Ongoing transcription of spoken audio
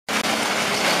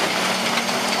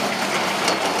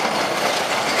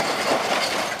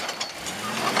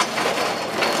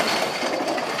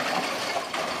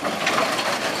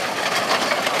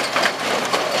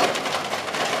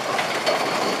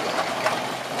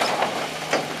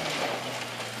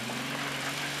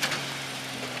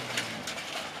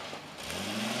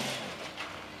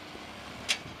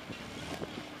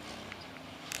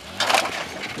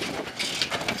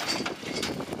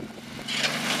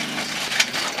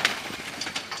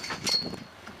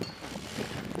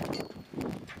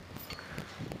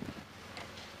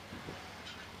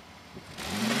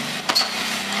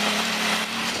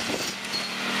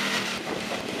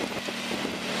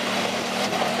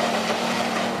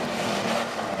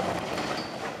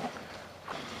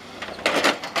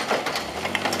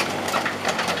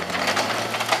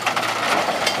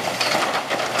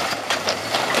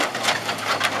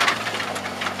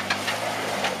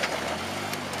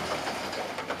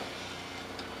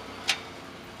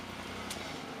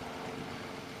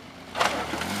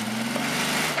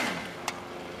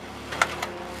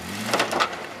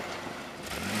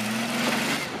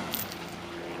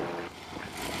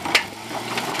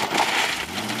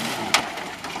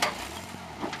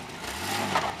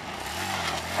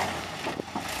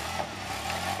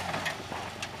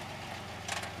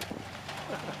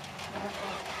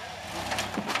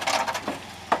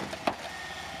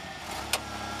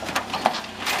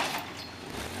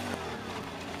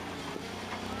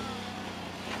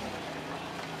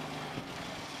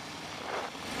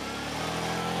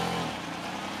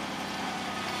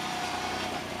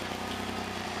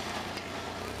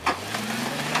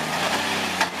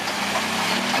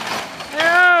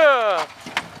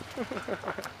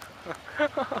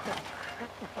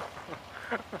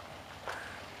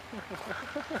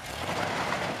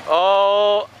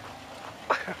Oh.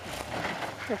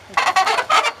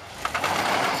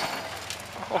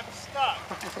 I'm stuck.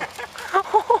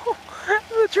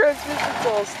 The transmission's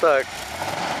all stuck.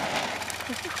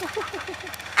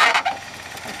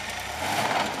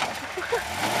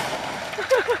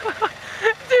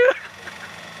 Dude.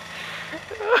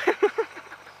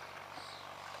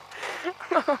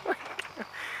 Oh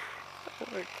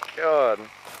my God.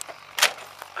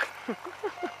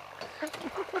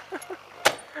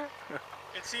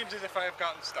 It seems as if I have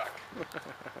gotten stuck.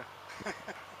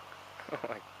 Oh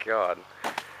my God.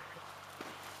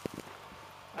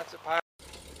 That's a pile.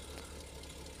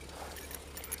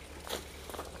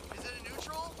 Is it a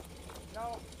neutral?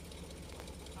 No.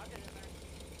 I'll get in there.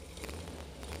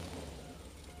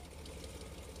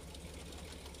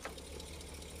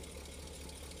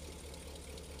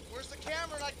 Where's the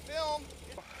camera and I can film?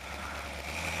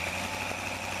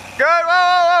 Good, whoa,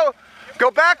 whoa, whoa!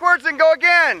 Go backwards and go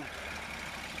again.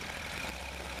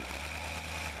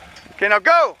 Okay, now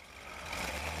go.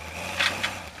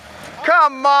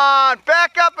 Come on,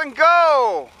 back up and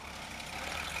go.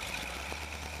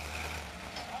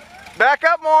 Back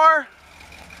up more.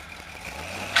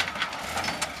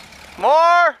 More.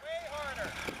 Way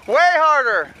harder. Way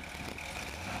harder.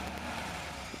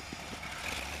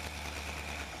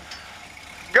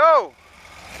 Go.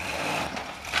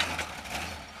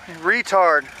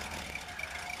 Retard.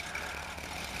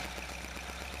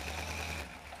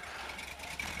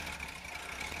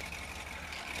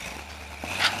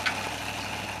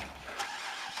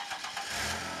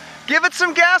 Give it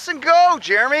some gas and go,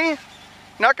 Jeremy.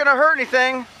 Not gonna hurt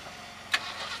anything.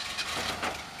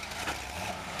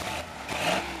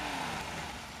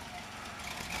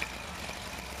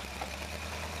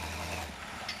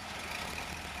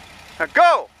 Now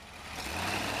go.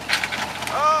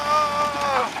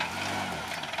 Oh.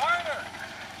 Harder.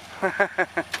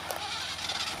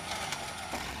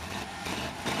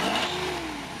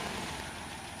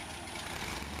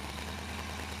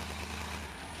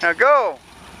 Now go.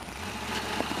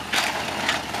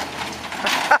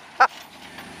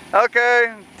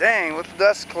 Okay, dang, with the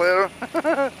dust clear.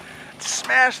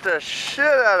 Smashed the shit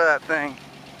out of that thing.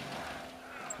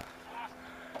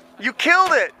 You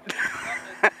killed it.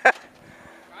 I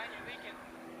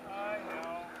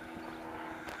know.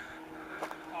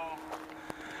 Oh.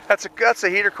 That's a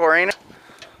heater core, ain't it?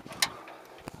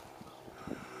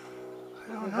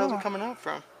 Where the hell's it coming out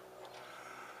from?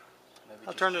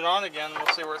 I'll turn it on again and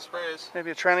we'll see where it sprays.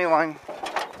 Maybe a tranny line.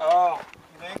 Oh,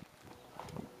 you think?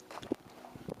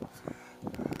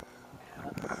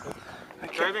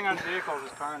 Driving on vehicles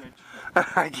is carnage.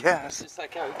 I guess. Just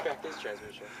like how he cracked his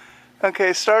transmission.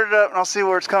 Okay, start it up and I'll see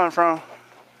where it's coming from.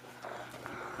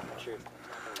 Sure.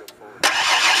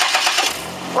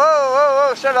 Whoa, whoa,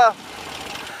 whoa, shut up.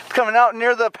 It's coming out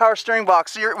near the power steering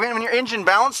box. So when your engine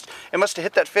bounced, it must have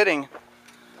hit that fitting.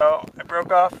 So I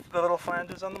broke off the little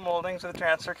flanges on the moldings of the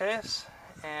transfer case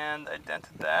and I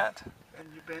dented that. And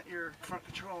you bent your front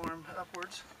control arm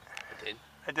upwards. I did.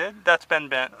 I did? That's been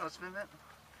bent. Oh, it's been bent?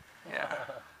 Yeah.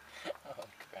 Oh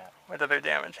crap. What other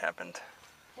damage happened?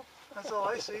 That's all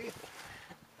I see.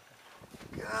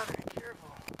 God, be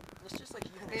careful. It's just like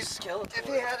you and skeleton. If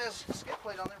he had his skid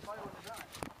plate on there, probably would have done it.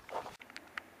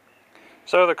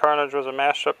 So the carnage was a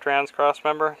mashed up trans cross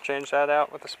member. Changed that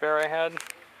out with the spare I had.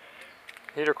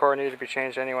 Heater core needed to be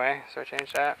changed anyway, so I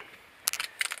changed that.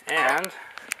 And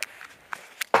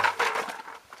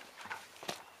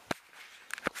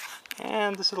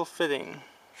this little fitting.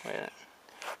 Wait a minute.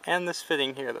 And this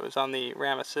fitting here that was on the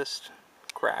ram assist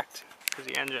cracked. Because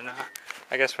the engine,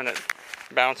 I guess when it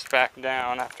bounced back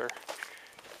down after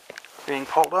being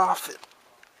pulled off, it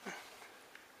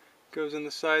goes in the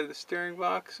side of the steering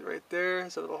box right there.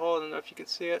 There's a little hole, I don't know if you can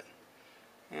see it.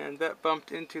 And that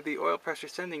bumped into the oil pressure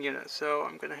sending unit, so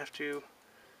I'm going to have to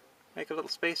make a little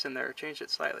space in there, change it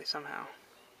slightly somehow.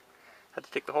 Had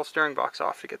to take the whole steering box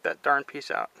off to get that darn piece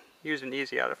out. Using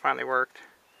easy out, it finally worked.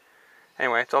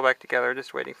 Anyway, it's all back together,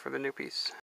 just waiting for the new piece.